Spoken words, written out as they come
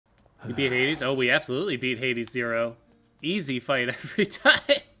You beat Hades? Oh, we absolutely beat Hades 0. Easy fight every time.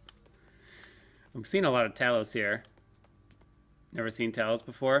 I'm seeing a lot of Talos here. Never seen Talos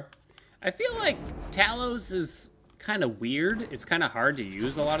before. I feel like Talos is kind of weird. It's kind of hard to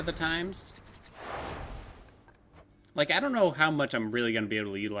use a lot of the times. Like, I don't know how much I'm really going to be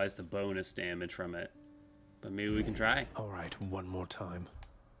able to utilize the bonus damage from it. But maybe we can try. All right, one more time.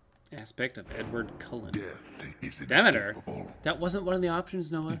 Aspect of Edward Cullen. Death is Demeter? inescapable. That wasn't one of the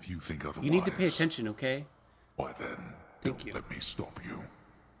options, Noah. If you think otherwise, You need to pay attention, okay? Why then, Thank don't you. let me stop you.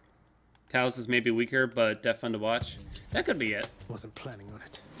 Talos is maybe weaker, but def fun to watch. That could be it. Wasn't planning on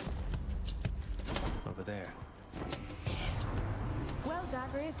it. Over there. Well,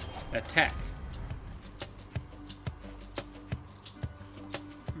 Zacharias. Attack.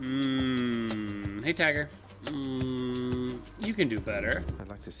 Hey, Tiger. You can do better. I'd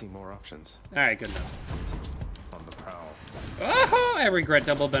like to see more options. Alright, good enough. On the prowl. Oh, I regret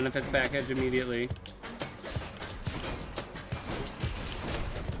double benefits package immediately.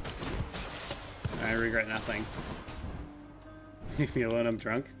 I regret nothing. Leave me alone, I'm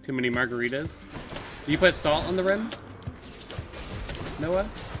drunk. Too many margaritas. You put salt on the rim? Noah?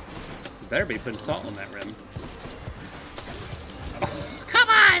 You better be putting salt on that rim. Oh, come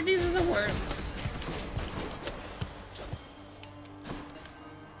on! These are the worst.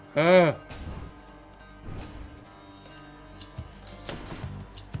 Ugh.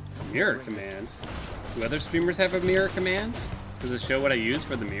 Mirror command. Do other streamers have a mirror command? Does it show what I use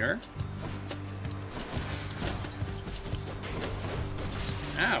for the mirror?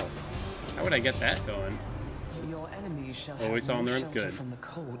 Ow. How would I get that going? Your enemies shall Always have on the no rim? shelter Good. from the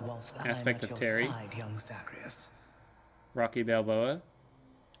cold whilst Aspect I am of at your Terry. side, young Zacharias. Rocky Balboa.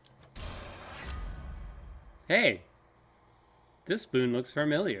 Hey. This spoon looks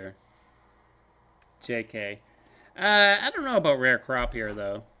familiar. JK. I don't know about rare crop here,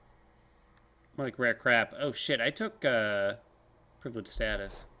 though. More like rare crap. Oh, shit. I took privileged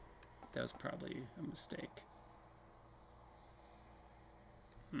status. That was probably a mistake.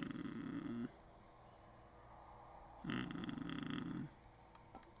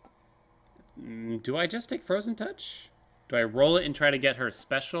 Do I just take Frozen Touch? Do I roll it and try to get her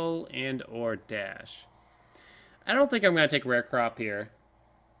special and or dash? I don't think I'm going to take rare crop here.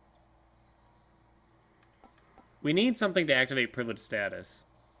 We need something to activate privileged status.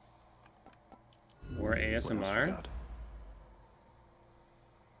 Or What else we ASMR? got?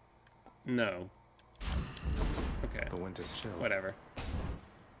 No. Okay. The winter's chill. Whatever.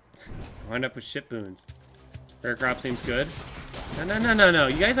 I wind up with shit boons. Rare crop seems good. No.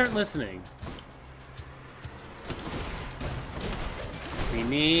 You guys aren't listening. We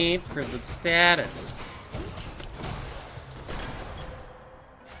need privileged status.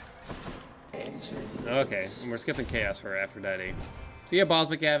 Okay, and we're skipping chaos for Aphrodite. See ya, Balls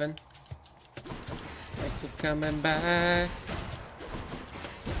McGavin. Thanks for coming by.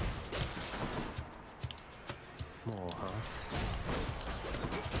 More, huh?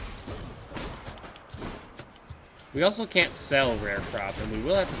 We also can't sell rare crop, and we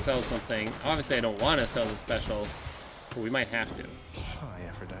will have to sell something. Obviously, I don't want to sell the special, but we might have to. Hi,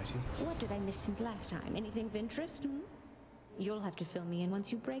 Aphrodite. What did I miss since last time? Anything of interest? Hmm? You'll have to fill me in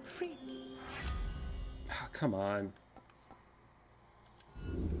once you break free. Oh, come on.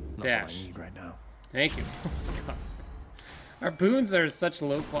 Not Dash. what I need right now. Thank you. Oh my god. Our boons are such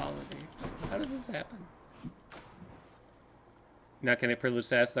low quality. How does this happen? Not gonna privilege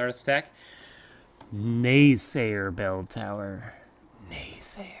status with artist attack. Naysayer Bell Tower.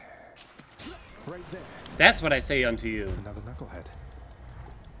 Naysayer. Right there. That's what I say unto you. Another knucklehead.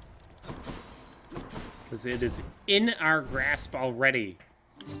 Because it is in our grasp already.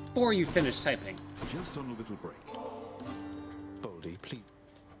 Before you finish typing. Just on a little break. Boldy, please.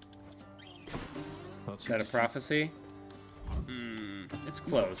 Is that a prophecy? It's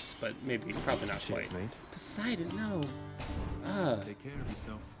close, but maybe, probably not Cheers, quite. mate. Poseidon, no. Take care of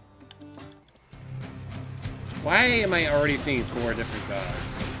yourself. Why am I already seeing 4 different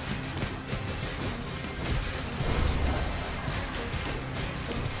gods?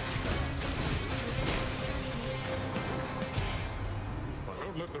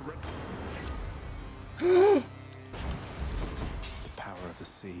 Don't let the The power of the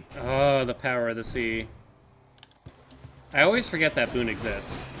sea. Oh, the power of the sea. I always forget that boon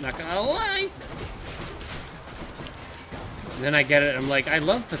exists. Not gonna lie. And then I get it, I'm like, I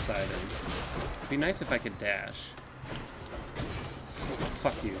love Poseidon. It'd be nice if I could dash. Oh,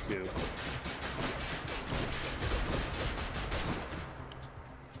 fuck you, too.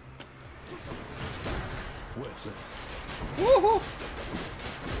 Worthless. Woohoo!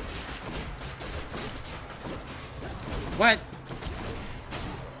 What?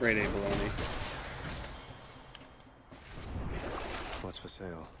 Grade A baloney. What's for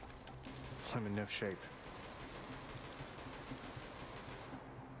sale? I'm in no shape.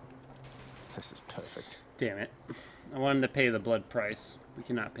 This is perfect. Damn it. I wanted to pay the blood price. We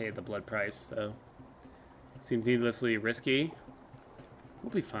cannot pay the blood price, though. Seems needlessly risky. We'll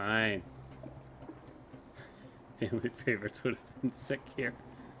be fine. Family favorites would have been sick here.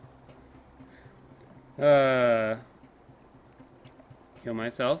 Kill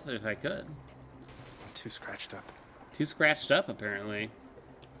myself if I could. I'm too scratched up. Too scratched up, apparently.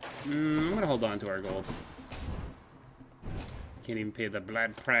 I'm gonna hold on to our gold. Can't even pay the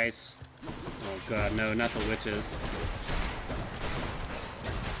blood price. Oh god, no, not the witches.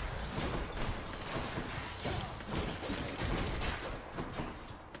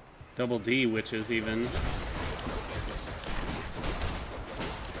 Double D witches, even.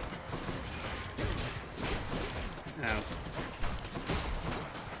 Ow.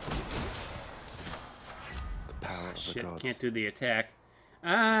 The power of the Shit, gods. can't do the attack.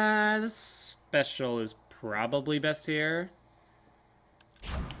 This special is probably best here.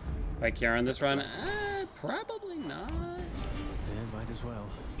 If I care on this run, probably not. Yeah, might as well.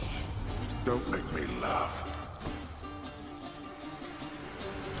 Don't make me laugh.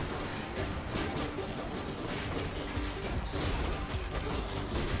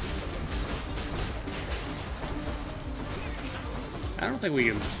 I don't think we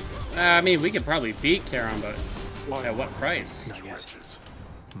can. I mean, we could probably beat Charon, but at what price? Not yet. Wretches.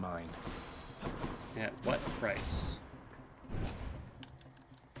 Mine. At what price?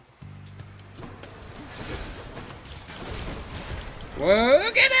 Whoa,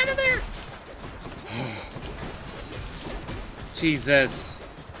 get out of there! Jesus.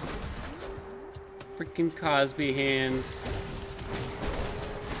 Freaking Cosby hands.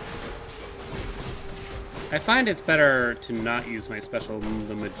 I find it's better to not use my special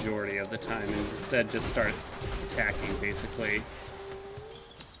the majority of the time and instead just start attacking, basically.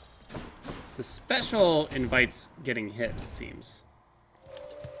 The special invites getting hit, it seems.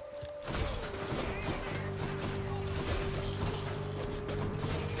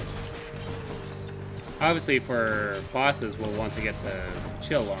 Obviously, for bosses, we'll want to get the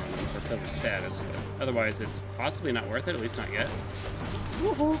chill on them for pillar status, but otherwise it's possibly not worth it, at least not yet.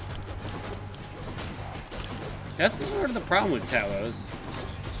 Woohoo! That's sort of the problem with Talos.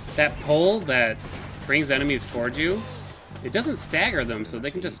 That pole that brings enemies towards you, it doesn't stagger them, so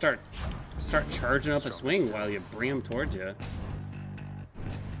they can just start charging up a swing while you bring them towards you.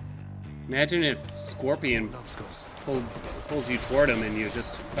 Imagine if Scorpion pulled you toward him and you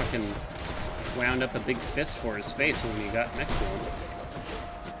just fucking wound up a big fist for his face when you got next to him.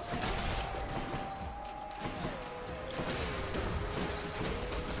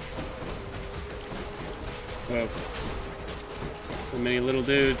 Whoa. So many little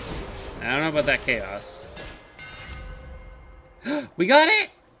dudes. I don't know about that chaos. We got it!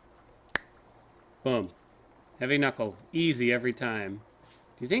 Boom. Heavy Knuckle. Easy every time.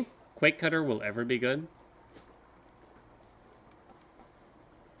 Do you think Quake Cutter will ever be good?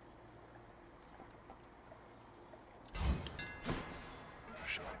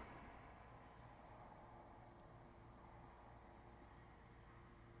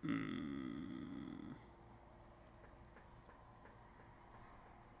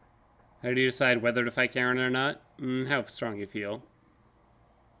 How do you decide whether to fight Karen or not? How strong you feel.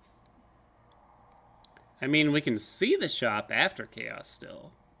 I mean, we can see the shop after Chaos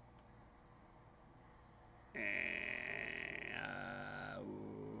still.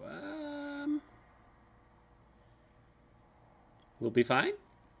 We'll be fine?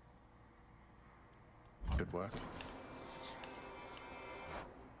 Good work.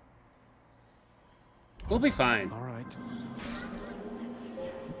 We'll be fine. All right.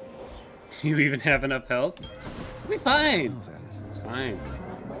 Do you even have enough health? We'll be fine. Well, then. It's fine.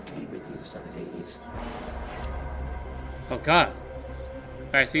 What can be with you, son of Hades? Oh, God.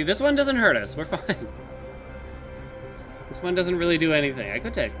 Alright, see, this one doesn't hurt us. We're fine. This one doesn't really do anything. I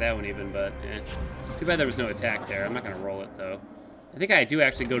could take that one even, but eh. Too bad there was no attack there. I'm not going to roll it, though. I think I do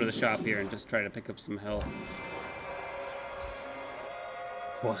actually go to the shop here and just try to pick up some health.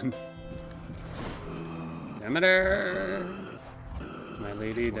 One. Demeter! My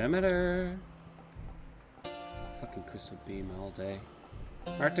lady Demeter! Fucking Crystal Beam all day.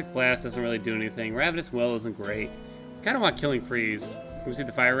 Arctic Blast doesn't really do anything. Ravenous Will isn't great. Kind of want Killing Freeze. Can we see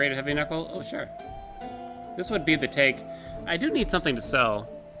the fire rate of Heavy Knuckle? Oh, sure. This would be the take. I do need something to sell.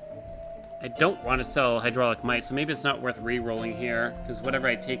 I don't want to sell Hydraulic Might, so maybe it's not worth re-rolling here, because whatever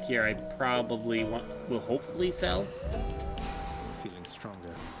I take here, I probably will hopefully sell. Feeling stronger.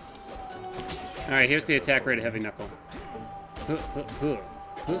 Alright, here's the attack rate of Heavy Knuckle.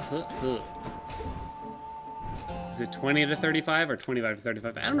 Is it 20 to 35 or 25 to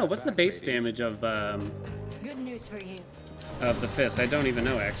 35? I don't know. What's the base damage of Good news for you. the fist? I don't even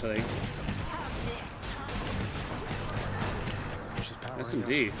know actually. She's powering That's some up.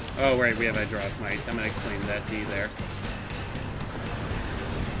 D. Oh right, we have hydraulic might. I'm gonna explain that D there.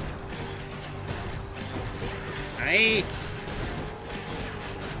 Aye.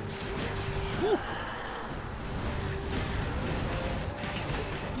 Woo.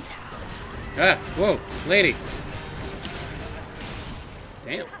 Ah, whoa, lady.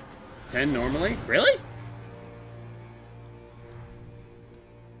 Damn. 10 normally? Really?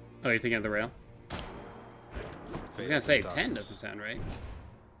 Oh, you're thinking of the rail? I was gonna say 10 doesn't sound right.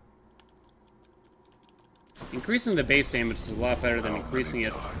 Increasing the base damage is a lot better than increasing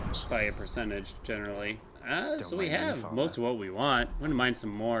it by a percentage, generally. So we have most of what we want. Wouldn't mind some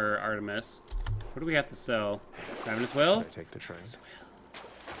more Artemis. What do we have to sell? Ravenous Will? Should I take the train?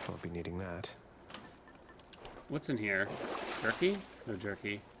 Won't be needing that. What's in here? Jerky? No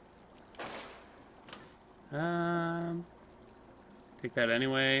jerky. Take that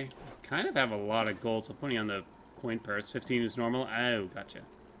anyway. Kind of have a lot of gold, so putting on the coin purse. 15 is normal. Oh, gotcha.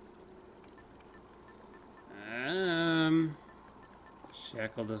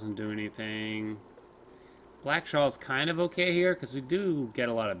 Shackle doesn't do anything. Black Shawl's kind of okay here, because we do get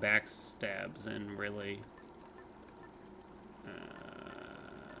a lot of backstabs and really...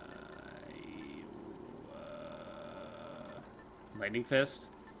 Lightning Fist?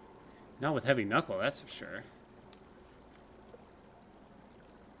 Not with Heavy Knuckle, that's for sure.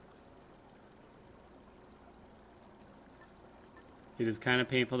 It is kind of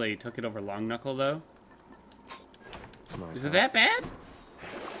painful that you took it over Long Knuckle, though. Is it that bad?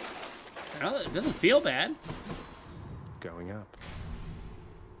 Well, it doesn't feel bad. Going up.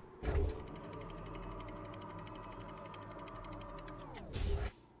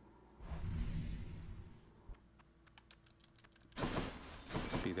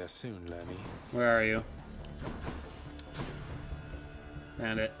 Be there soon, Lenny. Where are you?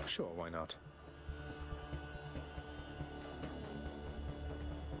 Found it. Sure, why not?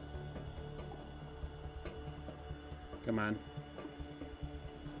 Come on.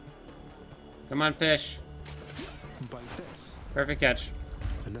 Come on, fish. Bite this. Perfect catch.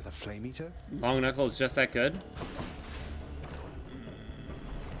 Another flame eater? Long Knuckle is just that good.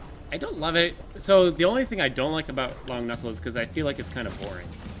 I don't love it. So the only thing I don't like about Long Knuckle is because I feel like it's kind of boring.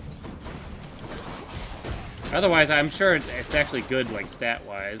 Otherwise, I'm sure it's actually good, like,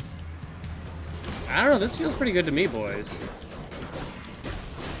 stat-wise. I don't know, this feels pretty good to me, boys.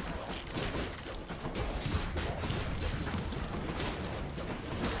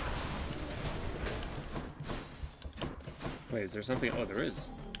 Wait, is there something? Oh, there is.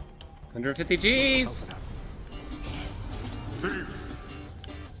 150 G's!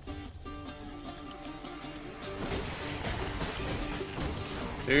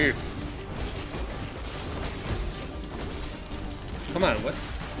 Dude. Come on, what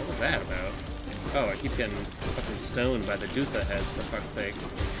was that about? Oh, I keep getting fucking stoned by the Dusa heads, for fuck's sake.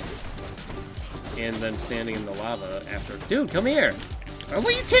 And then standing in the lava after. Dude, come here! Are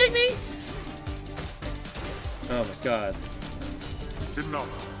you kidding me? Oh my god.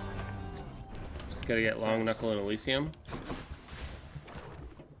 Enough. Just gotta get Long Knuckle and Elysium.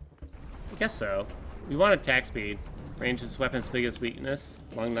 I guess so. We want attack speed. Range is weapon's biggest weakness.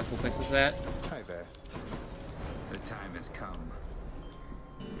 Long Knuckle fixes that. Hi there. The time has come.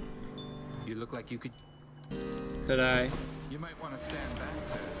 You look like you could... Could I? You might want to stand back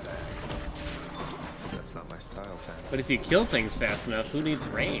there, Zach. That's not my style, fan. But if you kill things fast enough, who needs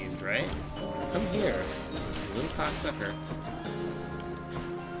range, right? Come here, you little cocksucker.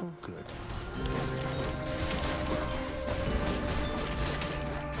 Oh, good.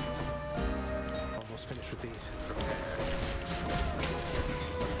 Almost finished with these.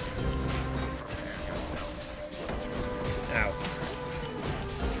 Ow.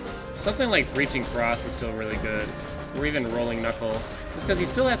 Something like Breaching Frost is still really good. Or even Rolling Knuckle. Just because you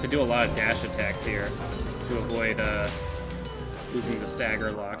still have to do a lot of dash attacks here to avoid losing the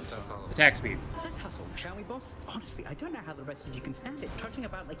stagger locked. Attack speed. Let's hustle, shall we, boss? Honestly, I don't know how the rest of you can stand it, trudging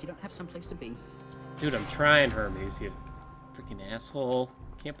about like you don't have someplace to be. Dude, I'm trying, Hermes, you freaking asshole.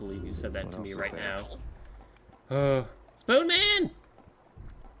 Can't believe you said that What to me else right is now. there? Spoonman!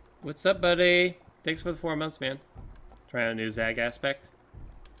 What's up, buddy? Thanks for the 4 months, man. Try out a new Zag aspect.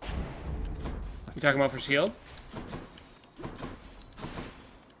 You talking about for shield?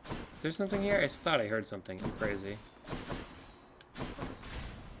 Is there something here? I just thought I heard something. I'm crazy.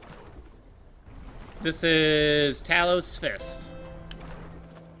 This is Talos' Fist.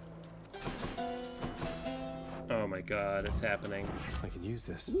 Oh my god, it's happening. I can use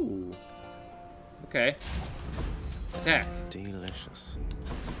this. Ooh. Okay. Attack. Delicious.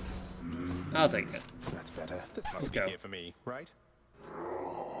 I'll take it. That's better. This Let's must be go. here for me, right?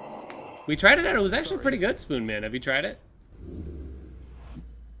 We tried it out. It was actually pretty good, Spoonman. Have you tried it?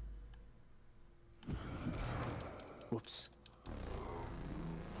 Whoops.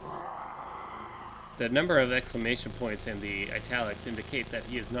 The number of exclamation points in the italics indicate that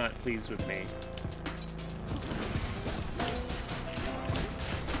he is not pleased with me.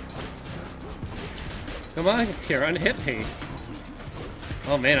 Come on, Kieran, hit me.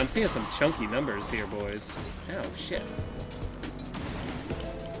 Oh man, I'm seeing some chunky numbers here, boys. Oh shit.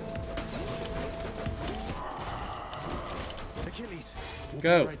 Achilles.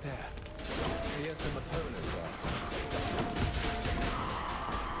 Go. Right there. Here's some opponent there.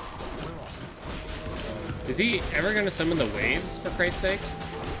 Is he ever gonna summon the waves, for Christ's sakes?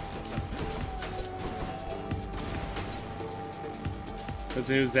 Does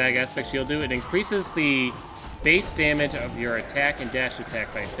the new Zag Aspect Shield do? It increases the base damage of your attack and dash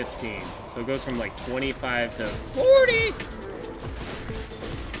attack by 15. So it goes from like 25 to 40!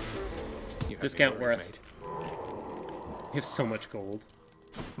 You have Discount me worried, worth. mate. You have so much gold.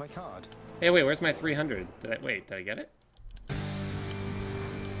 My card. Hey, wait, where's my 300? Did I get it?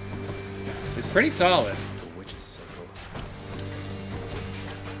 It's pretty solid. The witch's circle.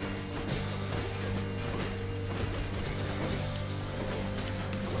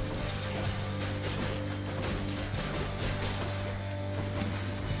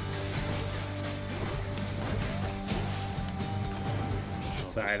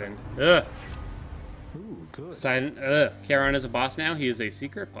 Poseidon. Ugh. Ooh, good. Poseidon. Ugh. Charon is a boss now. He is a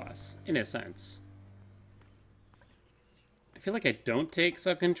secret boss, in a sense. I feel like I don't take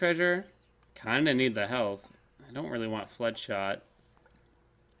Sunken Treasure. Kinda need the health. I don't really want Flood Shot.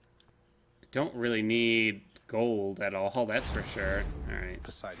 I don't really need gold at all, that's for sure. Alright.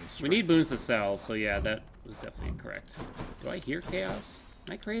 Poseidon's We need boons to sell, so yeah, that was definitely incorrect. Do I hear chaos?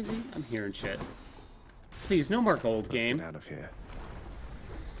 Am I crazy? I'm hearing shit. Please, no more gold, Let's game. get out of here.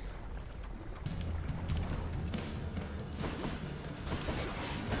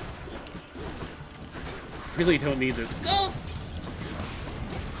 Really don't need this gold!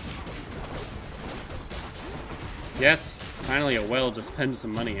 Yes, finally a well to spend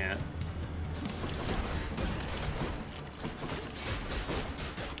some money at.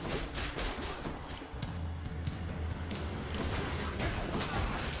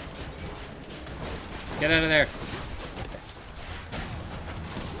 Get out of there.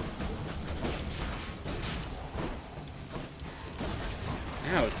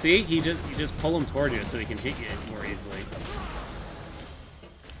 Ow, see? You just pull him toward you so he can hit you more easily.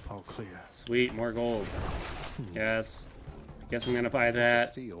 All clear. Sweet, more gold. Yes. Guess I'm gonna buy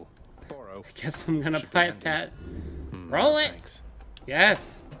that. Steal. Borrow. Guess I'm gonna Should be buy handy. that. Roll it! Thanks.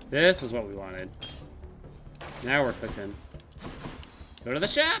 Yes! This is what we wanted. Now we're cooking. Go to the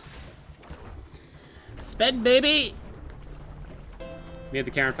shop! Spend, baby! Made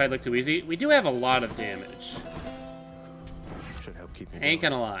the Karen fight look too easy. We do have a lot of damage. Should help keep me Ain't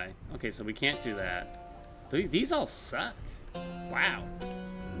going. gonna lie. Okay, so we can't do that. These all suck. Wow.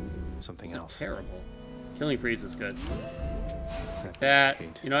 Something These are else. terrible. Killing Freeze is good. That That. piece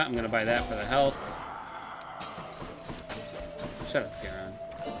of paint. You know what? I'm gonna buy that for the health. Shut up, Karen.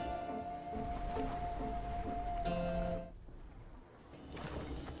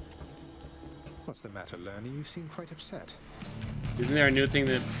 What's the matter, learner? You seem quite upset. Isn't there a new thing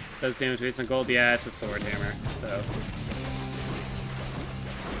that does damage based on gold? Yeah, it's a sword hammer, so.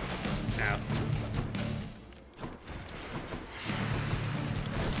 Ow.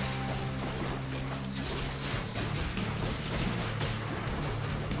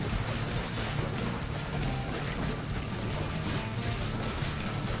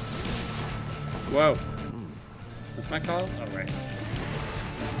 Whoa. What's my call? Oh, right.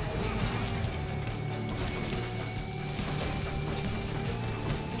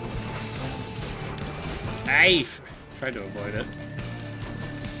 Aye! Tried to avoid it.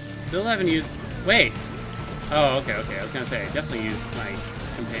 Still haven't used... Wait! Oh, okay, okay. I was gonna say, I definitely used my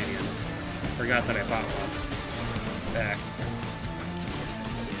companion. Forgot that I bought one. Back.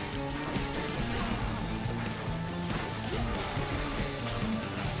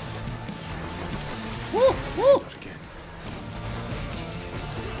 Woo! Woo! Not again.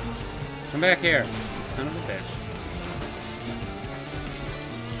 Come back here, you son of a bitch.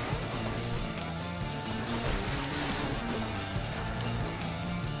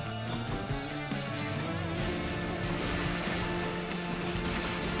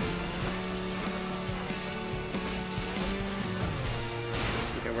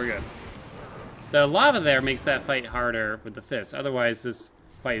 Okay, we're good. The lava there makes that fight harder with the fist. Otherwise, this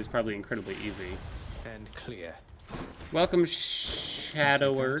fight is probably incredibly easy. And clear. Welcome,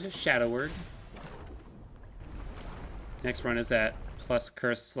 Shadowward. Shadowward. Next one is that plus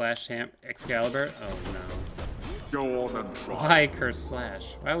curse slash Excalibur. Oh no. Go on and try. Why curse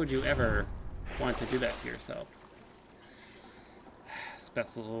slash? Why would you ever want to do that to yourself?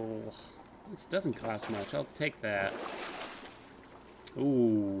 Special. This doesn't cost much. I'll take that. Ooh,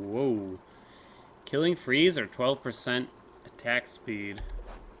 whoa. Killing freeze or 12% attack speed.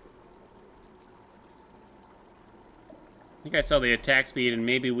 I think I saw the attack speed, and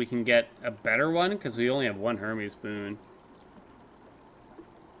maybe we can get a better one because we only have one Hermes boon.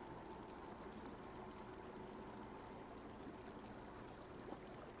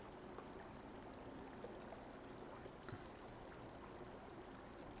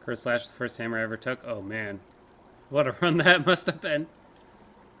 Curse slash, the first hammer I ever took. Oh man, what a run that must have been.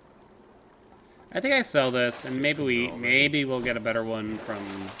 I think I sell this, and maybe we'll get a better one from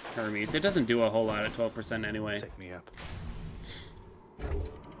Hermes. It doesn't do a whole lot at 12% anyway. Take me up.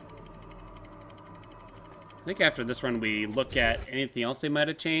 I think after this run we look at anything else they might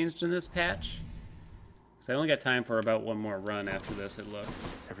have changed in this patch. Because I only got time for about one more run after this, it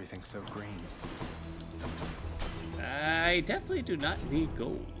looks. Everything's so green. I definitely do not need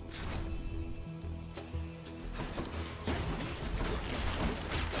gold.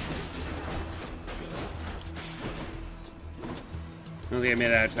 I don't think I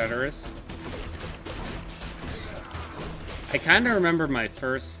made it out of Tartarus. I kind of remember my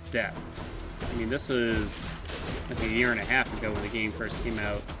first death. I mean, this is like a year and a half ago when the game first came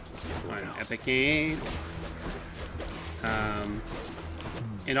out on Epic Games.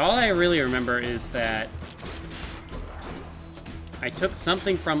 And all I really remember is that I took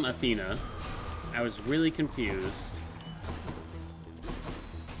something from Athena. I was really confused.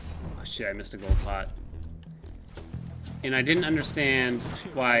 Oh shit, I missed a gold pot. And I didn't understand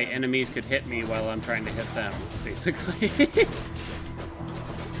why enemies could hit me while I'm trying to hit them, basically. I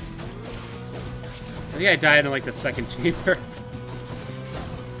think I died in like the second chamber.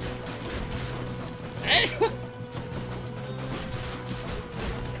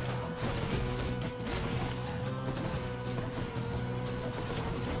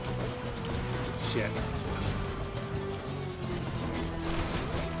 Shit.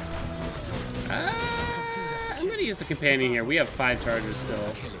 I'm gonna use the companion here. We have 5 charges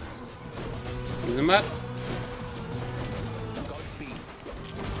still. Use them up. Godspeed.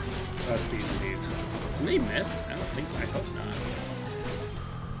 Godspeed indeed. Can they miss? I don't think. I hope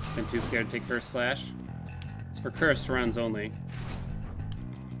not. Been too scared to take first slash. It's for cursed runs only.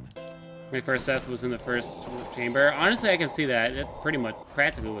 My first death was in the first chamber. Honestly, I can see that. It pretty much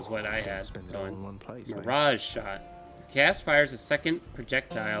practically was what I had Spend it all going. in one place. Mirage shot. Cast fires a second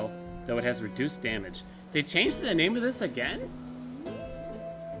projectile, though it has reduced damage. They changed the name of this again?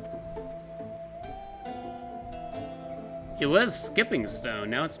 It was Skipping Stone,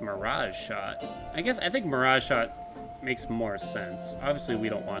 now it's Mirage Shot. I think Mirage Shot makes more sense. Obviously, we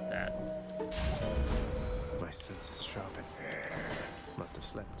don't want that. My senses sharpen. Must have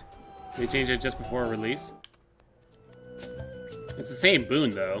slept. They changed it just before release. It's the same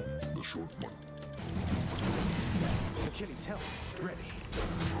boon, though. The short one. Achilles, help. Ready.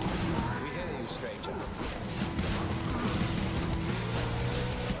 We hear you, stranger.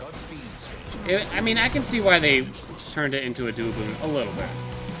 Godspeed, stranger. I mean, I can see why they turned it into a dual boon a little bit.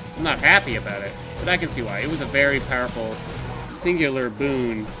 I'm not happy about it, but I can see why. It was a very powerful singular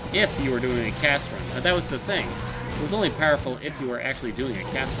boon if you were doing a cast run. But that was the thing. It was only powerful if you were actually doing a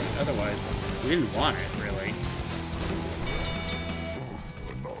cast run. Otherwise, you didn't want it, really.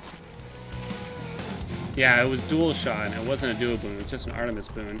 Enough. Yeah, it was dual shot, and it wasn't a duo boon. It was just an Artemis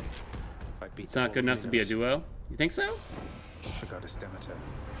boon. I beat It's not good enough to be a duo? You think so? The goddess Demeter.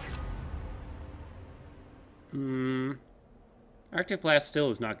 Arctic Blast still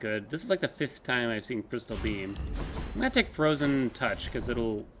is not good. This is like the 5th time I've seen Crystal Beam. I'm gonna take Frozen Touch, because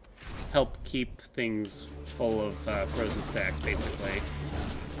it'll help keep things full of frozen stacks, basically.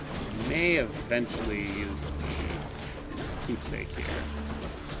 May eventually use the keepsake here.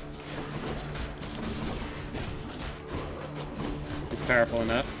 It's powerful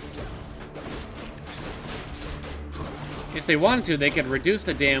enough. If they wanted to, they could reduce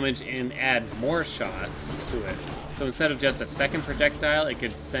the damage and add more shots to it. So instead of just a second projectile, it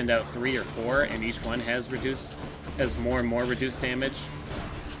could send out 3 or 4, and each one has more and more reduced damage.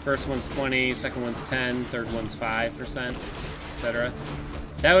 First one's 20, second one's 10, third one's 5%, etc.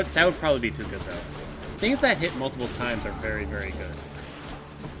 That would probably be too good though. Things that hit multiple times are very, very good.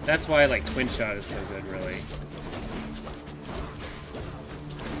 That's why like Twin Shot is so good, really.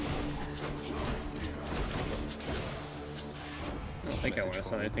 I think I want to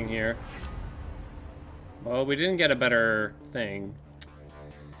sell anything here. Well, we didn't get a better thing.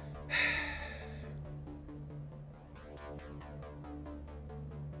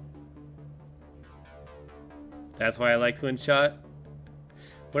 That's why I like Twin Shot.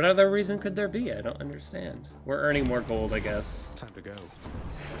 What other reason could there be? I don't understand. We're earning more gold, I guess. Time to go.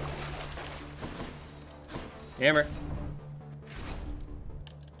 Hammer.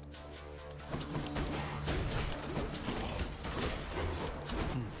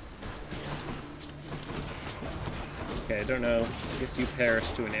 Okay, I don't know. I guess you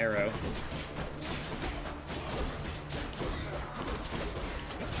perish to an arrow.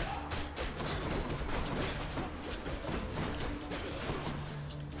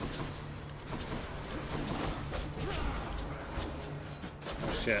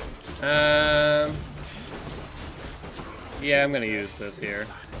 Oh shit. Yeah, I'm gonna use this here.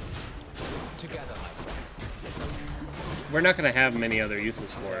 We're not gonna have many other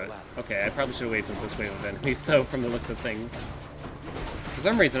uses for it. Okay, I probably should have waited until this wave of enemies, though, from the looks of things. For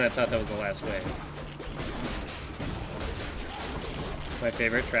some reason, I thought that was the last wave. My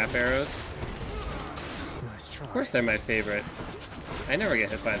favorite, trap arrows. Nice try. Of course they're my favorite. I never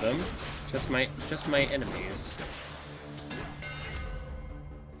get hit by them. Just my enemies.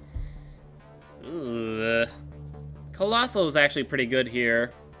 Ugh. Colossal is actually pretty good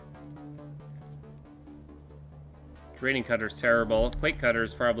here. Draining Cutter's terrible. Quake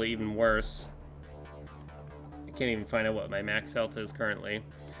Cutter's probably even worse. I can't even find out what my max health is currently.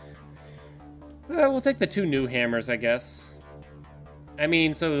 We'll take the 2 new hammers, I guess. I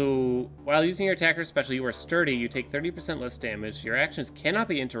mean, so while using your attacker special, you are sturdy, you take 30% less damage. Your actions cannot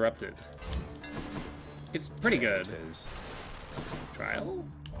be interrupted. It's pretty good. It is. Trial?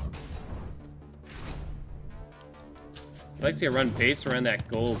 I'd like to see a run based around that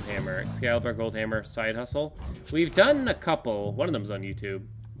gold hammer. Excalibur, gold hammer, side hustle. We've done a couple. One of them's on YouTube.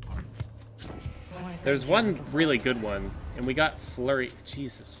 There's one really good one. And we got flurry.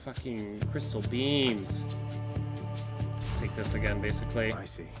 Jesus, fucking crystal beams. Let's take this again, basically. I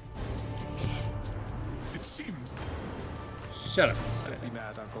see. It seems Shut up, Don't Poseidon. be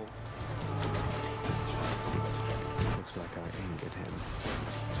mad, Uncle. Looks like I angered him.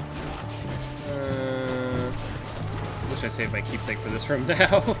 Wish I saved my keepsake for this room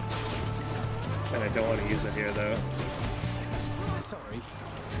now. And I don't want to use it here, though. Sorry.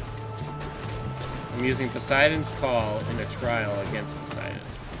 I'm using Poseidon's Call in a trial against Poseidon.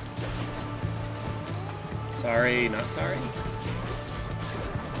 Sorry, not sorry.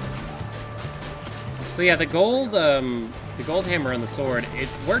 So yeah, the gold hammer on the sword, it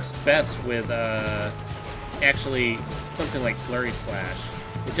works best with actually something like Flurry Slash.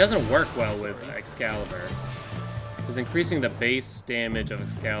 It doesn't work well with Excalibur. Because increasing the base damage of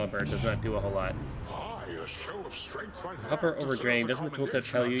Excalibur does not do a whole lot. a show of strength like Hover that over deserves drain. a Doesn't the tooltip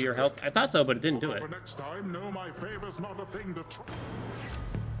commendation, tell you your actually. health? I thought so, but it didn't do it. For next time, know my favor's not a thing to try.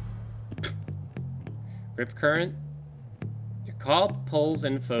 Rip Current. Your call pulls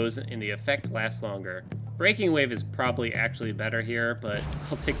in foes and the effect lasts longer. Breaking Wave is probably actually better here, but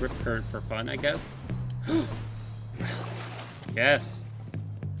I'll take Rip Current for fun, I guess. Yes.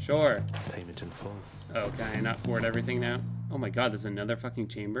 Sure. Payment in full. Oh, can I not forward everything now? Oh my god, there's another fucking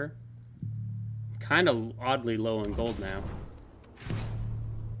chamber? Kind of oddly low on gold now.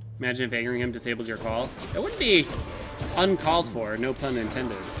 Imagine if angering him disabled your call. That wouldn't be uncalled for, no pun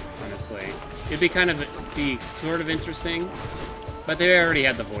intended, honestly. It'd be kind of be sort of interesting, but they already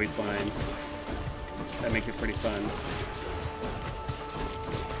had the voice lines. That make it pretty fun.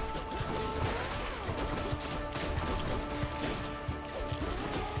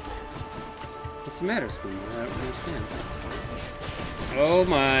 What's the matter, Spoon? I don't understand. Oh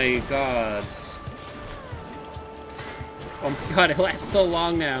my gods. Oh my god, it lasts so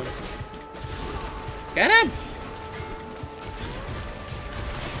long now. Get him!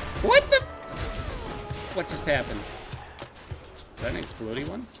 What the? What just happened? Is that an explodey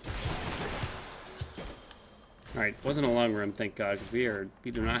one? Alright, wasn't a long run, thank god, because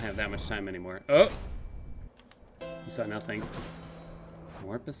we do not have that much time anymore. Oh! You saw nothing.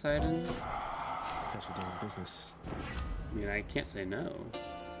 More Poseidon? Pleasure doing business. I mean, I can't say no.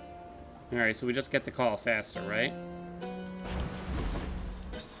 Alright, so we just get the call faster, right?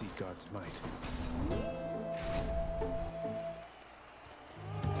 The sea god's might.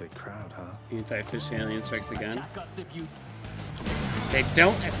 Big crowd, huh? Anti-fish alien strikes again. They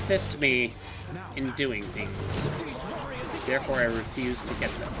don't assist me in doing things. Therefore, I refuse to get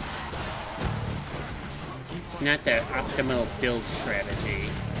them. Not the optimal build strategy.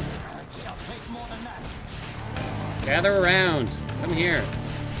 Gather around. Come here.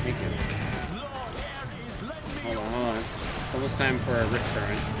 Thank you. Hold on, hold on. Almost time for a rip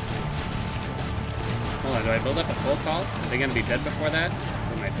current. Hold on, do I build up a full call? Are they gonna be dead before that?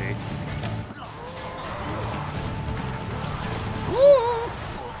 They might be. Woo!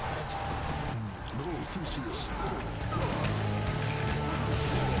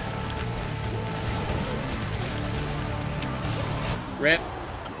 Rip.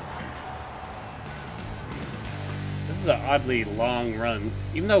 This is an oddly long run,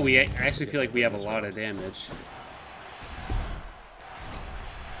 even though I actually feel like we have a lot of damage.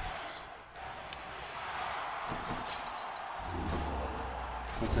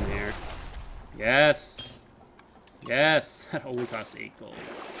 What's in here? Yes! Yes! That only costs 8 gold.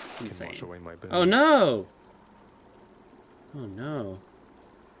 Insane. Wash away my boons. Oh no! Oh no.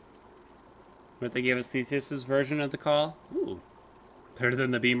 What if they gave us Theseus's version of the call? Ooh. Better than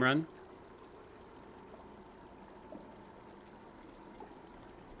the beam run?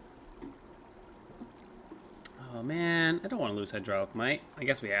 Oh man, I don't want to lose Hydraulic Might. I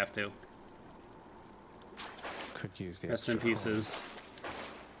guess we have to. Could use the Rest extra in pieces. gold.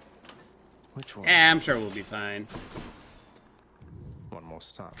 Which one? I'm sure we'll be fine. One more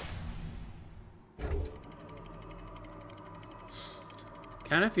stop.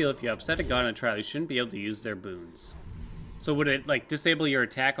 Kind of feel if you upset a god in a trial, you shouldn't be able to use their boons. So would it, like, disable your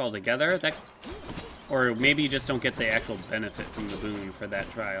attack altogether? That, or maybe you just don't get the actual benefit from the boon for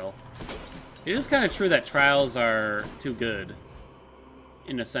that trial. It is kind of true that trials are too good,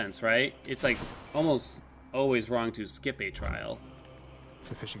 in a sense, right? It's, like, almost always wrong to skip a trial.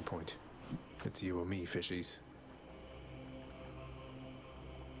 The fishing point. It's you or me, fishies.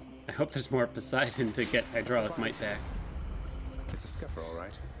 I hope there's more Poseidon to get Hydraulic Might back. It's a scuffer, all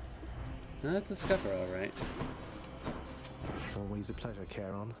right. That's a scupper, alright. Always a pleasure,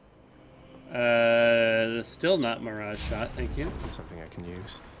 Charon. Still not Mirage Shot, thank you. Something I can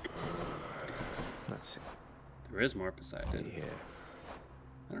use. Let's see. There is more Poseidon. Here.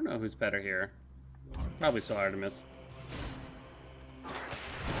 I don't know who's better here. Probably still Artemis.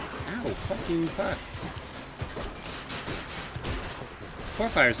 Ow, fucking fuck. What was it? Core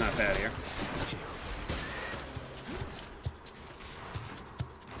Fire's not bad here. Phew.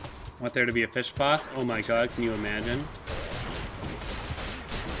 Want there to be a fish boss? Oh my god, can you imagine?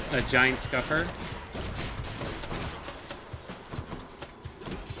 A giant scuffer?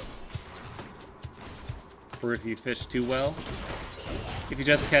 Or if you fish too well? If you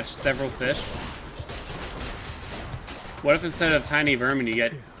just catch several fish? What if instead of tiny vermin you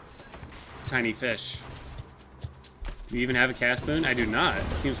get tiny fish? Do you even have a cast boon? I do not. It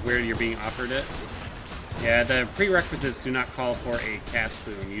seems weird you're being offered it. Yeah, the prerequisites do not call for a cast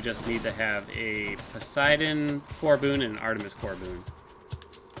boon. You just need to have a Poseidon core boon and an Artemis core boon.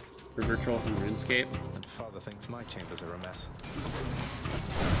 For virtual from RuneScape. And father thinks my chambers are a mess.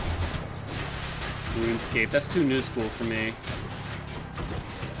 RuneScape, that's too new school for me.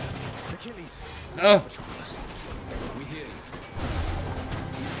 Achilles! Oh! We hear you.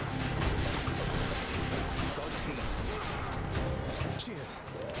 Godspeed. Cheers!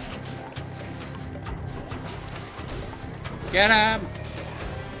 Get him!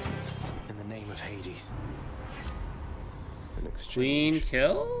 In the name of Hades. An Clean exchange.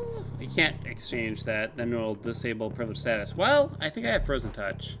 kill? You can't exchange that, then it'll disable privilege status. Well, I think I have Frozen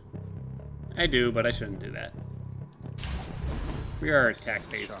Touch. I do, but I shouldn't do that. We are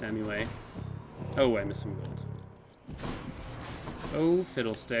attack-based anyway. Oh, I missed some gold. Oh,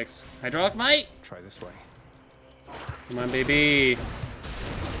 fiddlesticks. Hydraulic Might! Try this way. Come on, baby.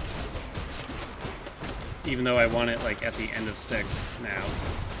 Even though I want it, like, at the end of sticks now.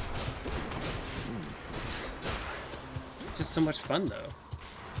 It's just so much fun, though.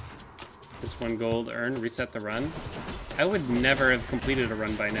 This 1 gold earned, reset the run. I would never have completed a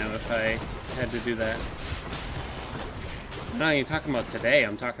run by now if I had to do that. I'm not even talking about today,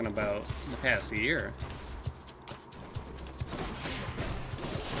 I'm talking about the past year.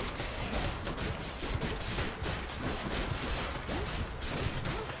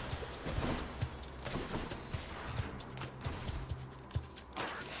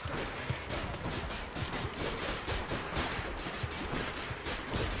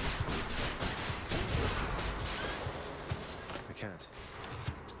 I can't.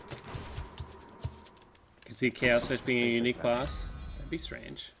 Could see Chaos Fish being a Saint unique Asaph. boss. That'd be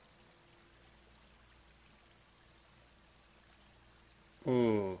strange.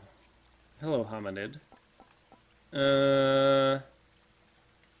 Ooh. Hello, hominid.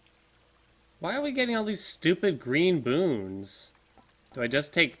 Why are we getting all these stupid green boons? Do I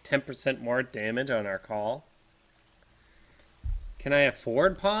just take 10% more damage on our call? Can I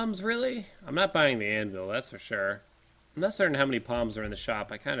afford palms, really? I'm not buying the anvil, that's for sure. I'm not certain how many palms are in the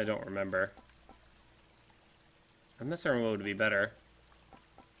shop. I kind of don't remember. I'm not certain what would be better.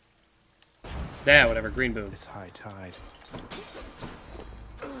 Yeah, whatever. Green boom. This high tide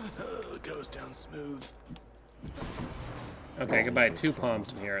goes down smooth. Okay, I can buy 2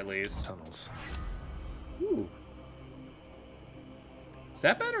 palms in here at least. Tunnels. Ooh. Is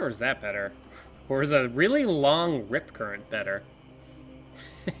that better or is that better? Or is a really long rip current better?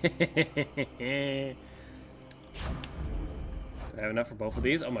 Do I have enough for both of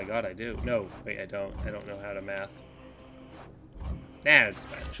these? Oh my god, I do. No, wait, I don't. I don't know how to math. Nah, it's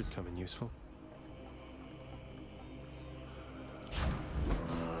fine. Should come in useful.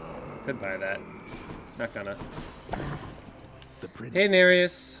 Could buy that. Not gonna. The bridge. Hey,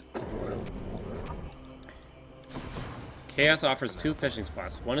 Nereus. Chaos offers 2 fishing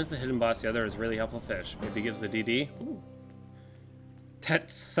spots. One is the hidden boss, the other is really helpful fish. Maybe gives a DD. Ooh.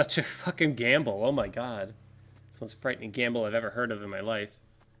 That's such a fucking gamble. Oh my god. It's the most frightening gamble I've ever heard of in my life.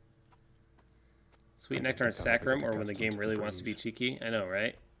 Sweet nectar and saccharum, or when the game really wants to be cheeky. I know,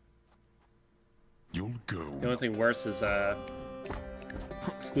 right? You'll go. The only thing worse is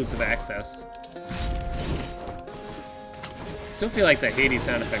exclusive access. I still feel like the Hades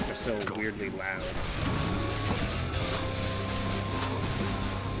sound effects are still weirdly loud.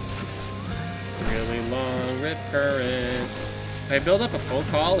 Really long rip current. If I build up a full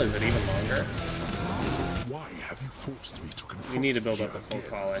call, is it even longer? Why have you forced me to confront We need to build you up a full again?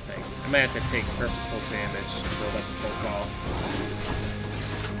 call, I think. I might have to take purposeful damage to build up a full call.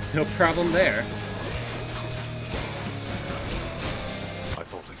 No problem there. I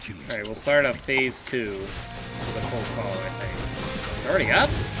thought Achilles. Alright, we'll start up phase 2 with a full call, I think. It's already up?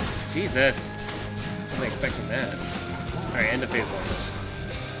 Jesus. I wasn't expecting that. Alright, end of phase 1.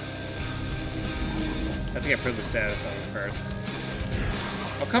 I have to get privilege status on it first.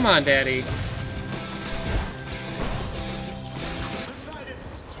 Oh, come on, Daddy. Decided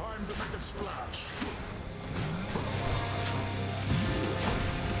it's time to make a splash.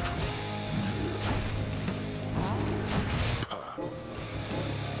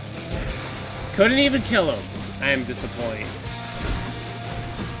 Couldn't even kill him. I am disappointed.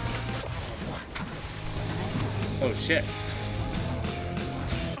 Oh, shit.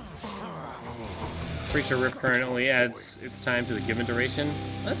 Pretty sure Rip Current only adds its time to the given duration.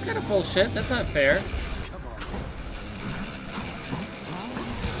 That's kind of bullshit. That's not fair.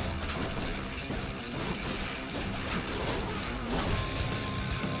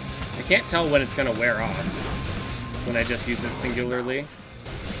 I can't tell when it's gonna wear off when I just use it singularly.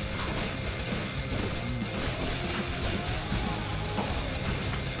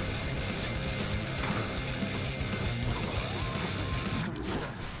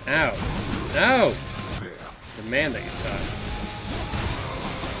 Ow. No! The man that you saw.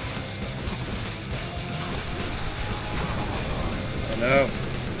 Oh no.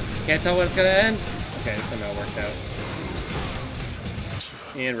 Can't tell when it's gonna end? Okay, this somehow worked out.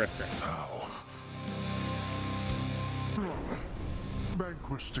 And Ripper. Ow.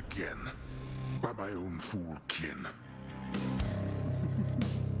 Vanquished again by my own fool kin.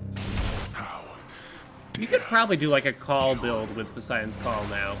 How? You could probably do like a call build with Poseidon's Call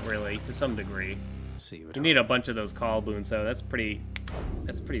now, really, to some degree. See what You need a bunch of those call boons, so that's pretty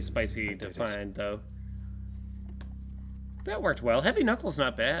spicy to It is. find, though. That worked well. Heavy Knuckle's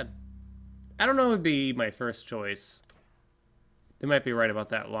not bad. I don't know it would be my first choice. They might be right about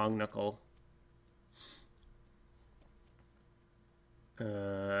that long Knuckle.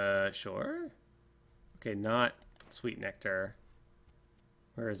 Sure. Okay, not Sweet Nectar.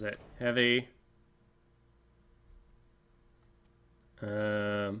 Where is it? Heavy.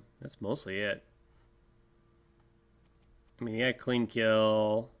 That's mostly it. I mean, yeah, clean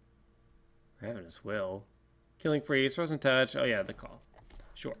kill. Ravenous Will. Killing Freeze, Frozen Touch. Oh yeah, the call.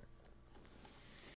 Sure.